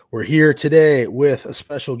We're here today with a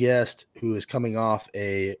special guest who is coming off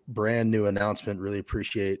a brand new announcement. Really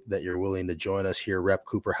appreciate that you're willing to join us here. Rep.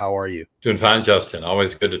 Cooper, how are you? Doing fine, Justin.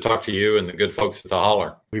 Always good to talk to you and the good folks at the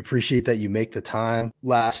Holler. We appreciate that you make the time.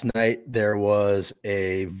 Last night, there was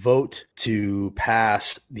a vote to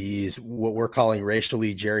pass these, what we're calling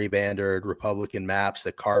racially gerrymandered Republican maps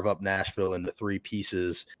that carve up Nashville into three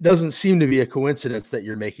pieces. Doesn't seem to be a coincidence that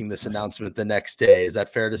you're making this announcement the next day. Is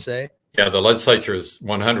that fair to say? Yeah, the legislature is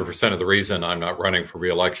 100% of the reason I'm not running for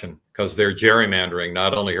re-election, because their gerrymandering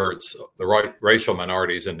not only hurts the racial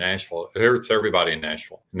minorities in Nashville, it hurts everybody in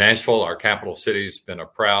Nashville. Nashville, our capital city, has been a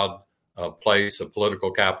proud place, a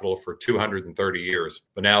political capital for 230 years.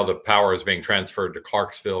 But now the power is being transferred to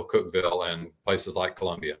Clarksville, Cookeville, and places like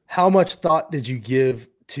Columbia. How much thought did you give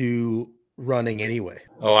to running anyway?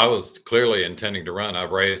 Oh, I was clearly intending to run.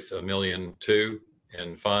 I've raised $1.2 million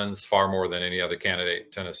in funds, far more than any other candidate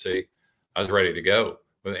in Tennessee. I was ready to go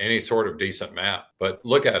with any sort of decent map. But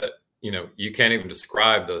look at it. You know, you can't even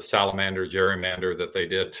describe the salamander gerrymander that they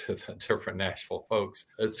did to the different Nashville folks.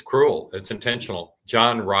 It's cruel. It's intentional.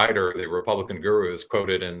 John Ryder, the Republican guru, is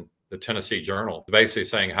quoted in the Tennessee Journal, basically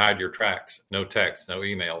saying, hide your tracks, no text, no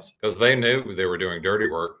emails, because they knew they were doing dirty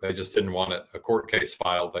work. They just didn't want a court case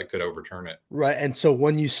filed that could overturn it. Right. And so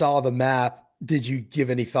when you saw the map, did you give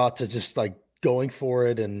any thought to just like going for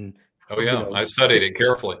it? And oh, yeah. I studied it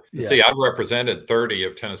carefully. Yeah. See, I've represented 30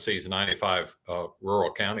 of Tennessee's 95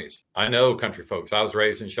 rural counties. I know country folks. I was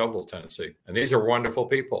raised in Shelbyville, Tennessee, and these are wonderful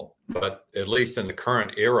people. But at least in the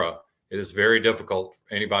current era, it is very difficult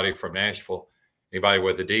for anybody from Nashville, anybody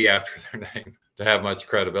with a D after their name, to have much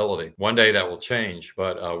credibility. One day that will change,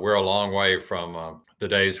 but we're a long way from the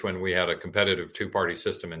days when we had a competitive two-party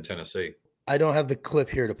system in Tennessee. I don't have the clip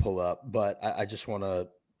here to pull up, but I just want to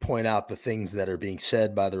point out the things that are being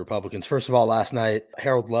said by the Republicans. First of all, last night,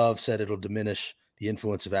 Harold Love said it'll diminish the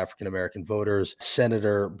influence of African-American voters.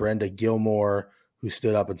 Senator Brenda Gilmore, who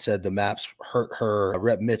stood up and said the maps hurt her.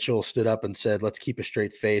 Rep. Mitchell stood up and said, let's keep a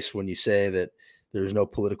straight face when you say that there's no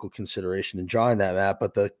political consideration in drawing that map.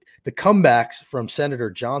 But the comebacks from Senator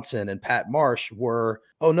Johnson and Pat Marsh were,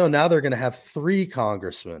 oh no, now they're going to have 3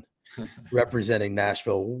 congressmen representing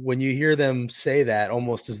Nashville. When you hear them say that,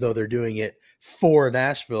 almost as though they're doing it for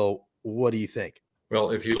Nashville, what do you think?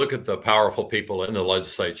 Well, if you look at the powerful people in the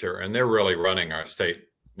legislature, and they're really running our state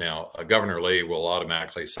now, Governor Lee will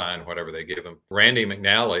automatically sign whatever they give him. Randy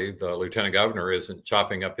McNally, the lieutenant governor, isn't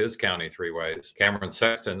chopping up his county 3 ways. Cameron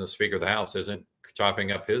Sexton, the Speaker of the House, isn't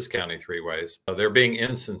chopping up his county 3 ways. They're being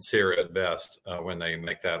insincere at best when they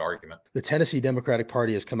make that argument. The Tennessee Democratic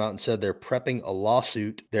Party has come out and said they're prepping a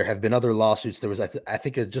lawsuit. There have been other lawsuits. There was, I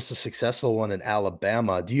think, just a successful one in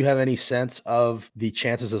Alabama. Do you have any sense of the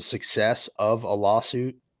chances of success of a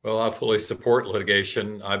lawsuit? Well, I fully support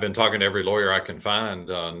litigation. I've been talking to every lawyer I can find.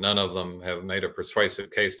 None of them have made a persuasive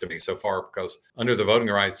case to me so far, because under the Voting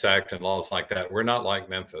Rights Act and laws like that, we're not like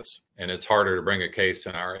Memphis. And it's harder to bring a case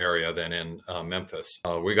in our area than in Memphis.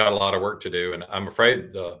 We got a lot of work to do. And I'm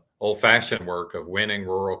afraid the old-fashioned work of winning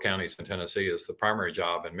rural counties in Tennessee is the primary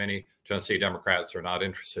job. And many Tennessee Democrats are not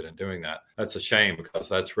interested in doing that. That's a shame, because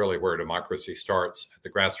that's really where democracy starts, at the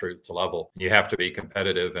grassroots level. You have to be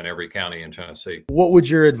competitive in every county in Tennessee. What would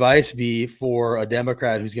your advice be for a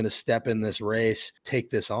Democrat who's going to step in this race,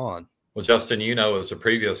 take this on? Well, Justin, you know, as a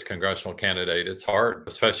previous congressional candidate, it's hard,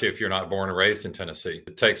 especially if you're not born and raised in Tennessee.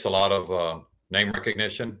 It takes a lot of name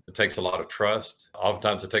recognition. It takes a lot of trust.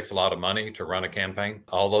 Oftentimes it takes a lot of money to run a campaign.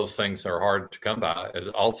 All those things are hard to come by. It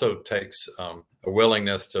also takes a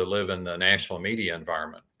willingness to live in the national media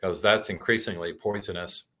environment, because that's increasingly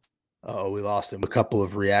poisonous. Oh, we lost him. A couple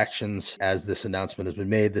of reactions as this announcement has been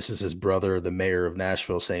made. This is his brother, the mayor of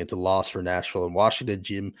Nashville, saying it's a loss for Nashville and Washington.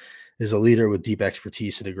 Jim is a leader with deep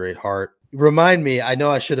expertise and a great heart. Remind me, I know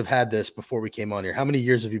I should have had this before we came on here. How many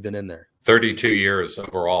years have you been in there? 32 years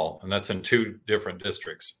overall, and that's in 2 different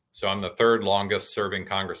districts. So I'm the 3rd longest serving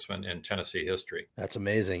congressman in Tennessee history. That's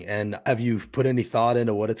amazing. And have you put any thought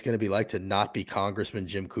into what it's going to be like to not be Congressman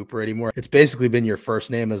Jim Cooper anymore? It's basically been your first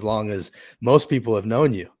name as long as most people have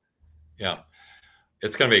known you. Yeah.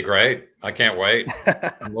 It's going to be great. I can't wait.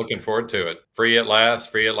 I'm looking forward to it. Free at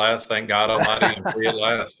last, thank God Almighty, and free at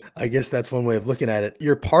last. I guess that's one way of looking at it.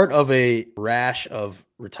 You're part of a rash of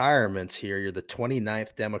retirements here. You're the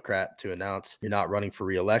 29th Democrat to announce you're not running for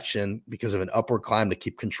re-election because of an upward climb to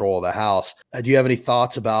keep control of the House. Do you have any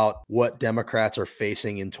thoughts about what Democrats are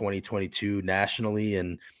facing in 2022 nationally,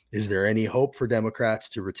 and is there any hope for Democrats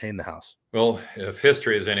to retain the House? Well, if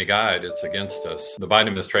history is any guide, it's against us. The Biden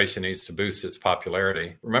administration needs to boost its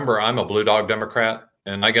popularity. Remember, I'm a blue dog Democrat.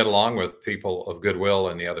 And I get along with people of goodwill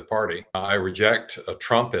in the other party. I reject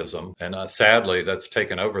Trumpism, and sadly, that's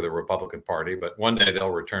taken over the Republican Party, but one day they'll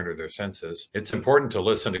return to their senses. It's important to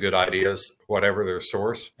listen to good ideas, whatever their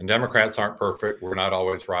source. And Democrats aren't perfect. We're not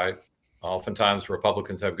always right. Oftentimes,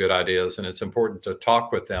 Republicans have good ideas, and it's important to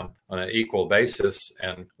talk with them on an equal basis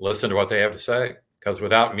and listen to what they have to say. Because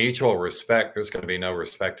without mutual respect, there's going to be no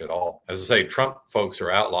respect at all. As I say, Trump folks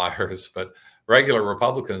are outliers, but regular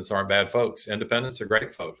Republicans aren't bad folks. Independents are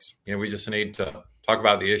great folks. We just need to talk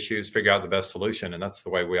about the issues, figure out the best solution, and that's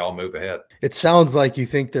the way we all move ahead. It sounds like you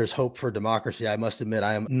think there's hope for democracy. I must admit,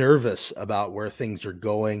 I am nervous about where things are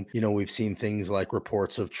going. We've seen things like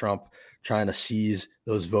reports of Trump trying to seize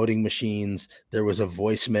those voting machines. There was a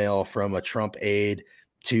voicemail from a Trump aide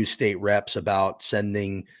to state reps about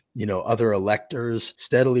sending other electors,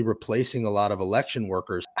 steadily replacing a lot of election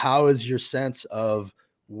workers. How is your sense of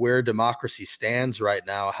where democracy stands right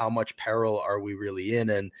now? How much peril are we really in?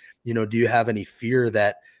 And, do you have any fear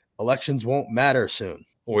that elections won't matter soon?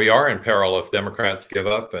 We are in peril if Democrats give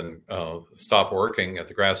up and stop working at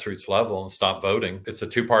the grassroots level and stop voting. It's a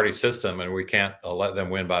two-party system, and we can't let them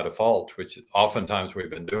win by default, which oftentimes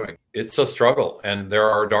we've been doing. It's a struggle, and there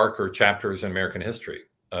are darker chapters in American history.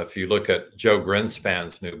 If you look at Joe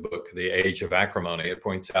Greenspan's new book, The Age of Acrimony, it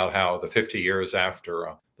points out how the 50 years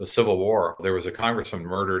after the Civil War, there was a congressman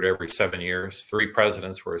murdered every 7 years. 3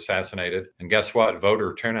 presidents were assassinated. And guess what?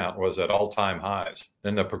 Voter turnout was at all-time highs.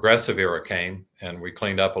 Then the progressive era came, and we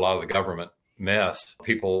cleaned up a lot of the government mess.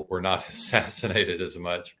 People were not assassinated as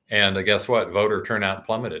much. And guess what? Voter turnout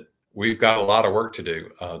plummeted. We've got a lot of work to do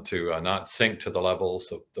to not sink to the levels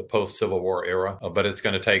of the post-Civil War era, but it's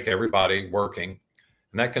going to take everybody working.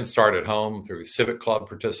 And that can start at home through civic club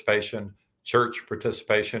participation, church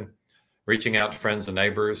participation, reaching out to friends and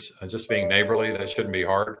neighbors, just being neighborly. That shouldn't be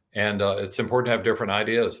hard. And it's important to have different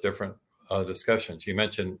ideas, different discussions. You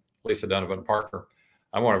mentioned Lisa Donovan Parker.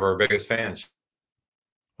 I'm one of her biggest fans.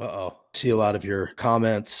 I see a lot of your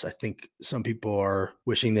comments. I think some people are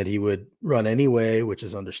wishing that he would run anyway, which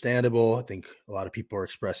is understandable. I think a lot of people are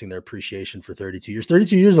expressing their appreciation for 32 years.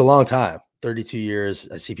 32 years is a long time. 32 years.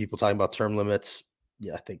 I see people talking about term limits.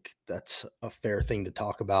 Yeah, I think that's a fair thing to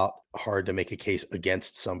talk about. Hard to make a case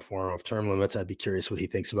against some form of term limits. I'd be curious what he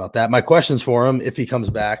thinks about that. My questions for him, if he comes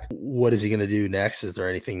back, what is he going to do next? Is there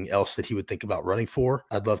anything else that he would think about running for?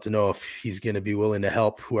 I'd love to know if he's going to be willing to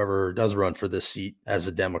help whoever does run for this seat as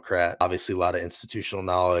a Democrat. Obviously, a lot of institutional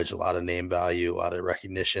knowledge, a lot of name value, a lot of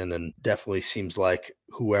recognition, and definitely seems like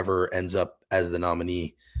whoever ends up as the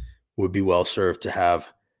nominee would be well served to have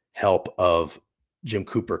help of Jim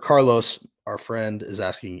Cooper. Carlos, our friend, is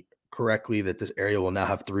asking correctly that this area will now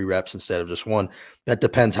have 3 reps instead of just 1. That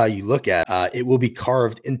depends how you look at it. It will be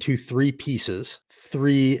carved into 3 pieces.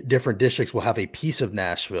 3 different districts will have a piece of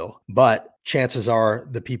Nashville, but chances are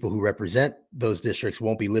the people who represent those districts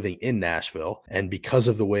won't be living in Nashville. And because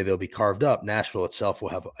of the way they'll be carved up, Nashville itself will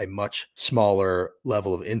have a much smaller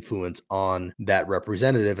level of influence on that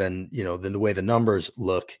representative. And, the way the numbers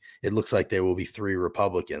look, it looks like there will be 3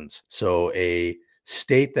 Republicans. So a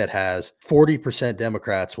state that has 40%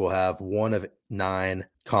 Democrats will have 1 of 9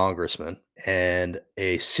 congressmen, and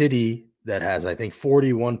a city that has, I think,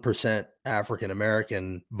 41%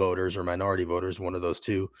 African-American voters or minority voters, one of those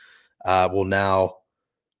two, will now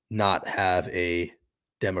not have a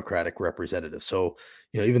Democratic representative. So,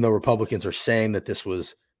 even though Republicans are saying that this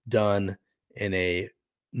was done in a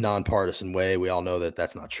nonpartisan way, we all know that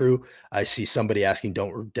that's not true. I see somebody asking,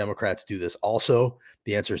 don't Democrats do this also?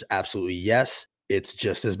 The answer is absolutely yes. It's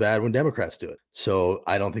just as bad when Democrats do it. So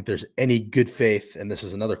I don't think there's any good faith. And this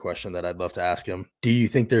is another question that I'd love to ask him. Do you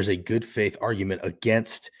think there's a good faith argument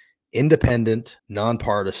against independent,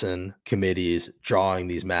 nonpartisan committees drawing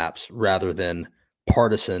these maps rather than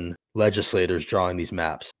partisan legislators drawing these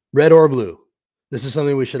maps? Red or blue? This is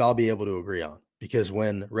something we should all be able to agree on. Because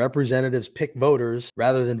when representatives pick voters,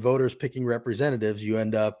 rather than voters picking representatives, you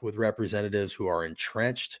end up with representatives who are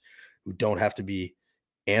entrenched, who don't have to be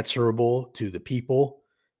answerable to the people.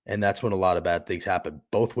 And that's when a lot of bad things happen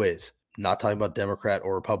both ways. Not talking about Democrat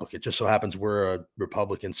or Republican. It just so happens we're a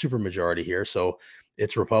Republican supermajority here. So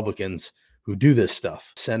it's Republicans who do this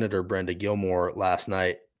stuff. Senator Brenda Gilmore last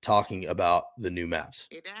night talking about the new maps.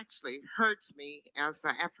 It actually hurts me as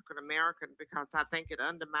an African American because I think it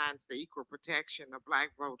undermines the equal protection of Black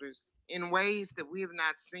voters in ways that we have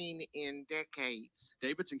not seen in decades.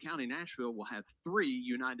 Davidson County, Nashville will have 3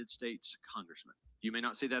 United States congressmen. You may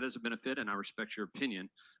not see that as a benefit, and I respect your opinion,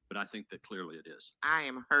 but I think that clearly it is. I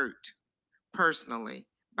am hurt personally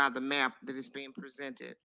by the map that is being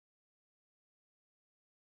presented.